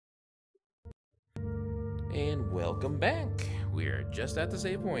And welcome back. We're just at the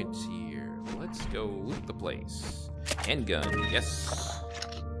save point here. Let's go loot the place. Handgun, yes.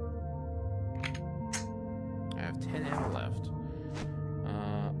 I have 10 ammo left.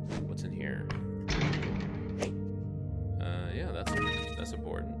 What's in here? Yeah, that's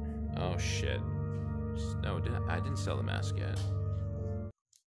important. Oh shit. No, I didn't sell the mask yet.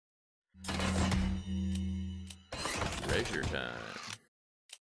 Treasure time.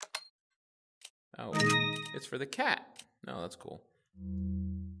 Oh, it's for the cat. No, that's cool.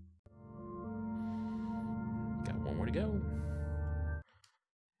 Got one more to go.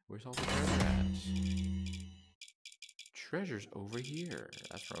 Where's all the treasure at? Treasure's over here.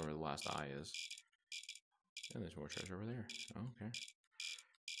 That's where the last eye is. And there's more treasure over there. Oh, okay.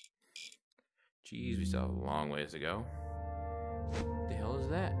 Jeez, we still have a long ways to go. What the hell is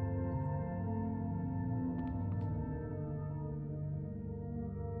that?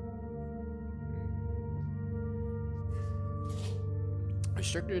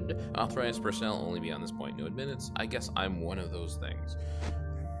 Restricted authorized personnel only beyond this point. No admittance. I guess I'm one of those things.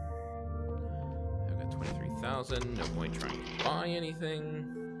 I've got 23,000. No point trying to buy anything.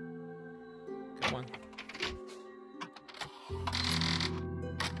 Come on.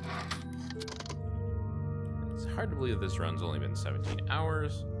 It's hard to believe this run's only been 17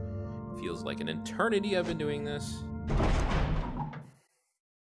 hours. Feels like an eternity I've been doing this.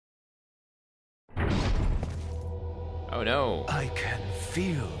 Oh no. I can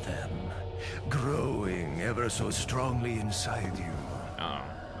feel them growing ever so strongly inside you. Oh,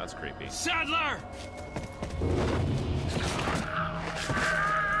 that's creepy. Sadler!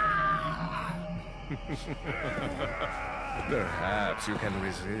 Perhaps you can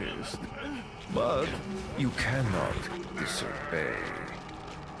resist, but you cannot disobey.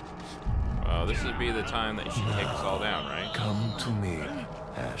 Well, this would be the time that she kick us all down, right? Come to me,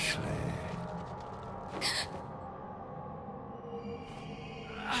 Ashley.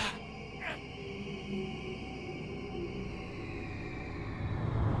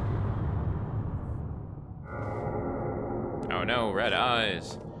 Oh no, red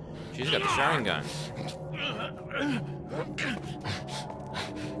eyes. She's got the Sharingan.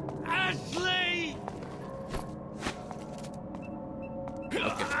 Ashley!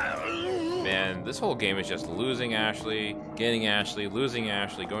 Okay. Man, this whole game is just losing Ashley, getting Ashley, losing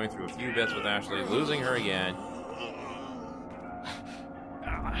Ashley, going through a few bets with Ashley, losing her again.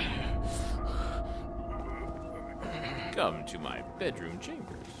 Come to my bedroom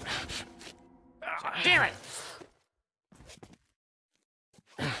chambers. Damn it!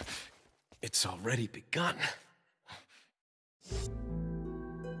 It's already begun.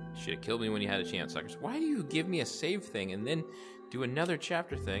 Should have killed me when you had a chance, suckers. Why do you give me a save thing and then do another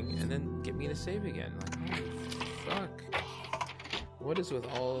chapter thing and then get me to save again? Like, fuck. What is with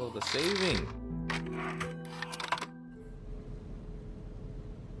all the saving?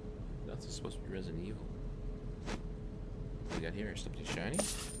 That's supposed to be Resident Evil. What we got here? Something shiny?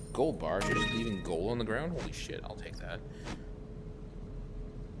 Gold bars. You're just leaving gold on the ground? Holy shit, I'll take that.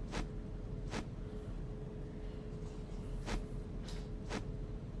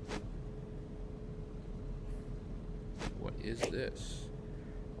 What is this?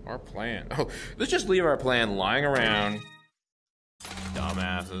 Our plan. Oh, let's just leave our plan lying around.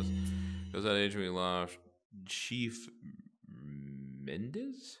 Dumbasses. Because that age we lost Chief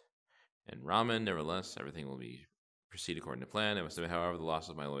Mendez and Ramen. Nevertheless, everything will proceed according to plan. I must admit, however, the loss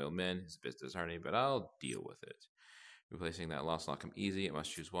of my loyal men is a bit disheartening, but I'll deal with it. Replacing that loss will not come easy. I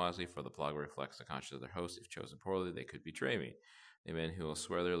must choose wisely, for the plug reflects the conscience of their host. If chosen poorly, they could betray me. The men who will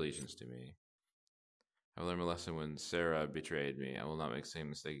swear their allegiance to me. I learned my lesson when Sarah betrayed me. I will not make the same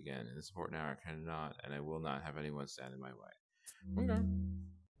mistake again. In this important hour, I cannot, and I will not have anyone stand in my way. Okay.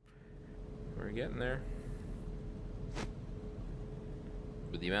 We're getting there.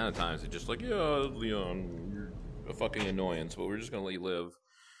 But the amount of times it's just like, yeah, Leon, you're a fucking annoyance, but we're just gonna let you live.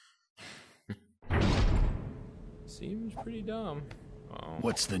 Seems pretty dumb. Uh-oh.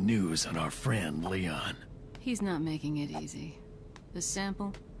 What's the news on our friend, Leon? He's not making it easy. The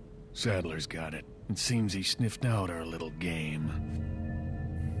sample? Sadler's got it. It seems he sniffed out our little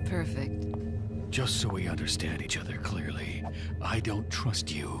game. Perfect. Just so we understand each other clearly, I don't trust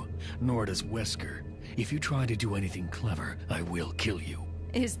you, nor does Wesker. If you try to do anything clever, I will kill you.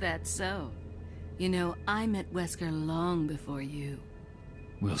 Is that so? You know, I met Wesker long before you.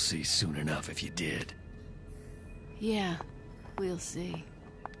 We'll see soon enough if you did. Yeah, we'll see.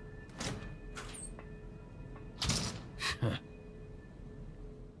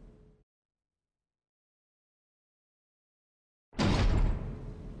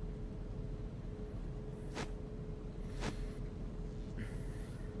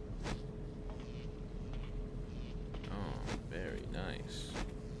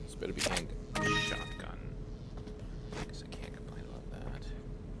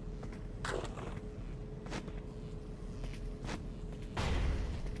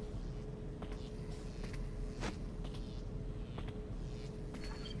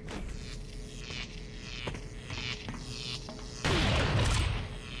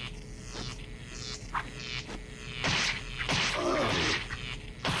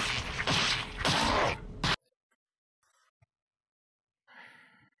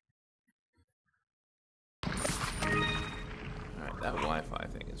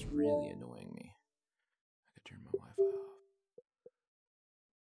 really annoying me. I could turn my Wi-Fi off.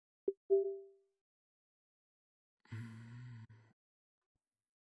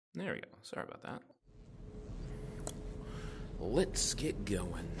 There we go. Sorry about that. Let's get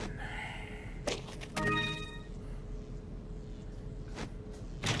going.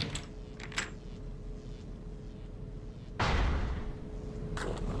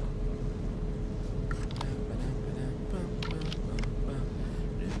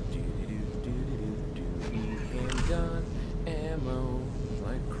 Handgun ammo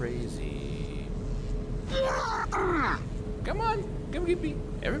like crazy. Come on, come get me,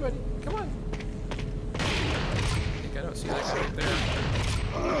 everybody, come on. I think I don't see that guy right there.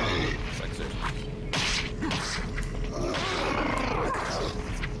 Looks like there's...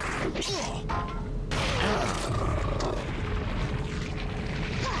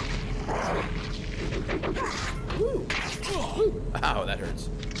 Woo. Woo. Ow, that hurts.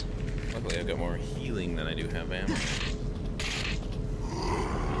 Luckily I've got more healing than I do have ammo.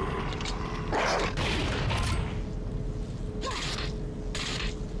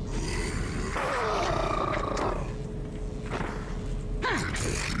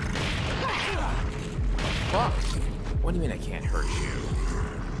 Fuck! What do you mean I can't hurt you?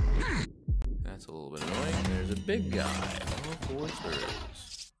 That's a little bit annoying. There's a big guy. Of course there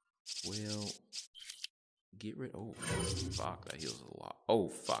is. Well, get rid. Oh, fuck! That heals a lot. Oh,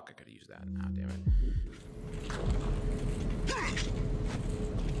 fuck! I could use that. Ah, damn it.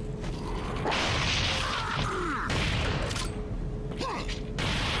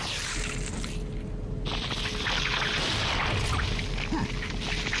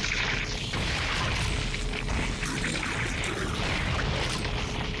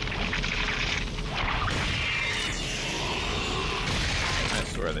 I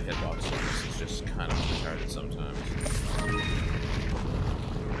swear the hitbox on this is just kind of retarded sometimes.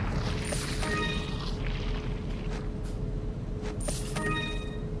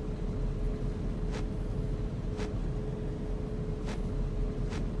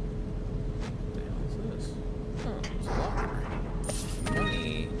 What the hell is this? Oh, it's a locker.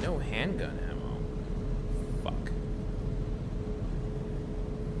 Money. No handgun ammo. Fuck.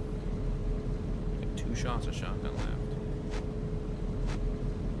 Got 2 shots of shotgun left.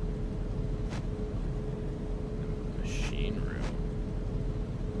 Machine room.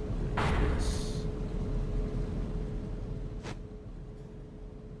 What is this?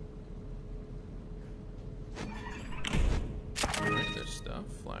 Alright, there's stuff.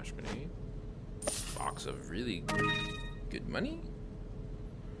 Flash grenade. Box of really good money.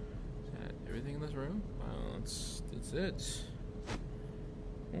 Is that everything in this room? Wow, that's it.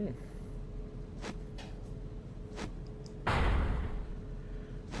 Hmm.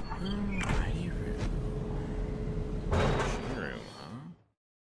 Alrighty, room. Machine room, huh?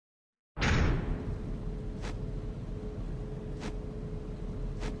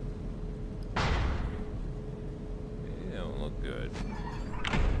 They don't look good.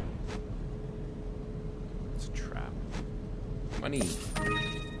 It's a trap. Money.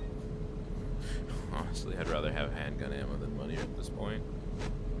 Honestly, I'd rather have handgun ammo than money at this point.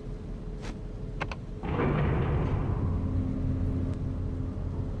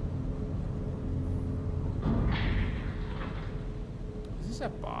 Is this a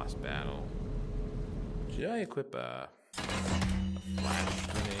boss battle? Should I equip a flash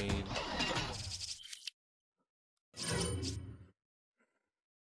grenade?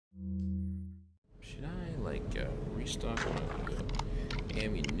 Should I, like, restock my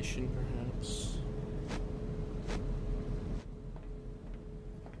ammunition, perhaps?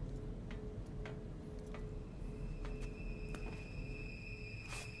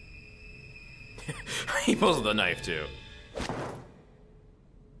 He pulls the knife, too.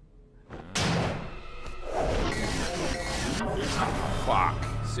 Fuck.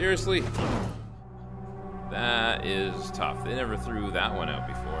 Seriously? That is tough. They never threw that one out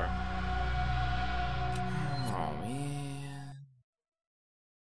before. Oh, man.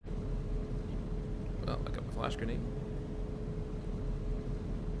 Well, I got my flash grenade.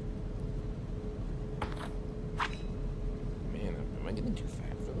 Man, am I getting too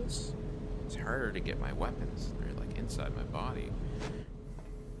fat for this? It's harder to get my weapons. They're like inside my body.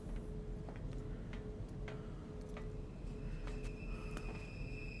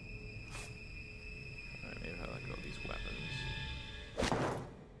 Alright, maybe I let go of these weapons.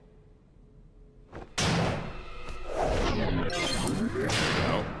 There we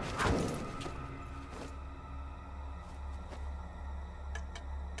go.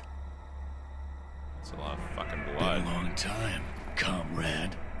 That's a lot of fucking blood. Been a long time,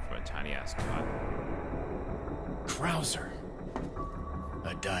 comrade. For a tiny ass cut. Krauser.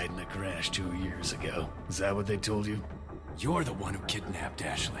 I died in a crash 2 years ago. Is that what they told you? You're the one who kidnapped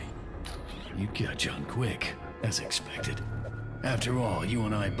Ashley. You catch on quick, as expected. After all, you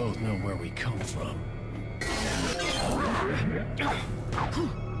and I both know where we come from.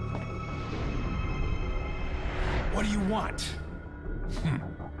 What do you want?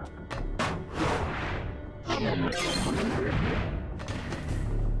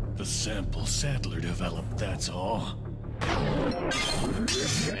 The sample Sadler developed, that's all.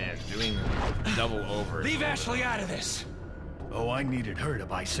 Man, doing double over. Leave Ashley out of this! Oh, I needed her to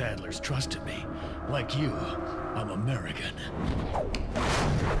buy Sadler's trust in me. Like you, I'm American.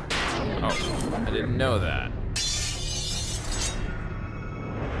 Oh, I didn't know that.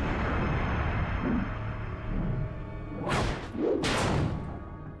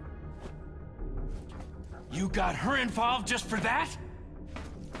 You got her involved just for that?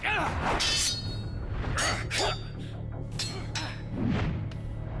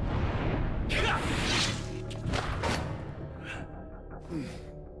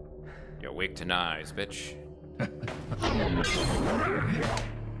 You're weak to knives, bitch.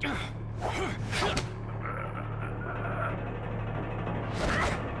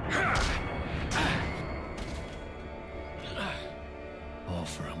 All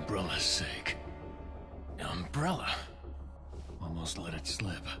for Umbrella's sake. Umbrella? Almost let it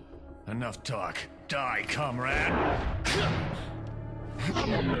slip. Enough talk. Die, comrade!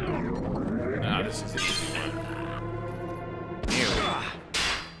 Ah, this is the easy one.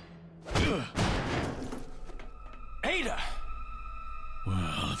 Ada!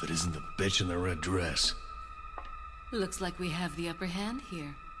 Well, if it isn't the bitch in the red dress. Looks like we have the upper hand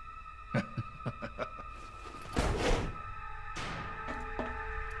here.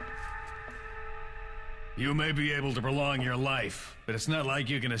 You may be able to prolong your life, but it's not like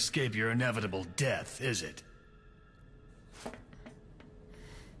you can escape your inevitable death, is it?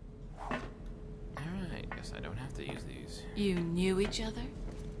 Alright, guess I don't have to use these. You knew each other?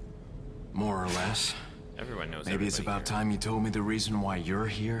 More or less. Everyone knows Maybe it's everybody about here. time you told me the reason why you're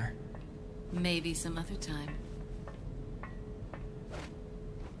here. Maybe some other time.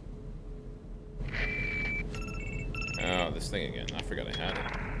 Oh, this thing again. I forgot I had it.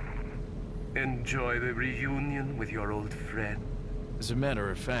 Enjoy the reunion with your old friend. As a matter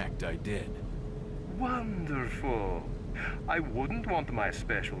of fact, I did. Wonderful. I wouldn't want my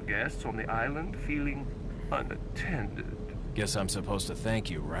special guests on the island feeling unattended. Guess I'm supposed to thank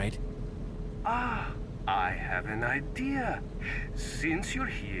you, right? Ah, I have an idea. Since you're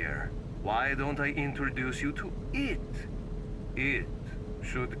here, why don't I introduce you to it? It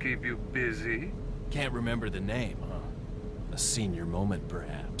should keep you busy. Can't remember the name, huh? A senior moment,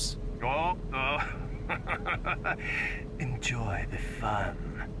 perhaps. Oh. Enjoy the fun.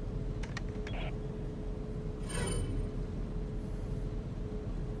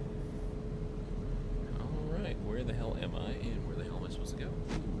 Alright, where the hell am I? And where the hell am I supposed to go?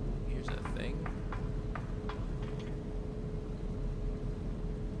 Ooh, here's a thing.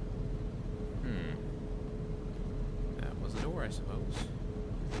 That was a door, I suppose.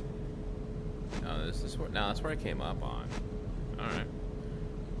 No, this is where. No, that's where I came up on. Alright.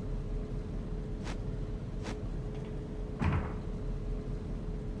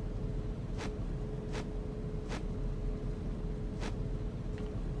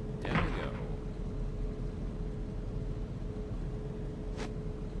 There we go.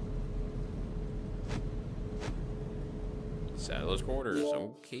 Sadler's quarters.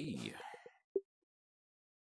 Okay.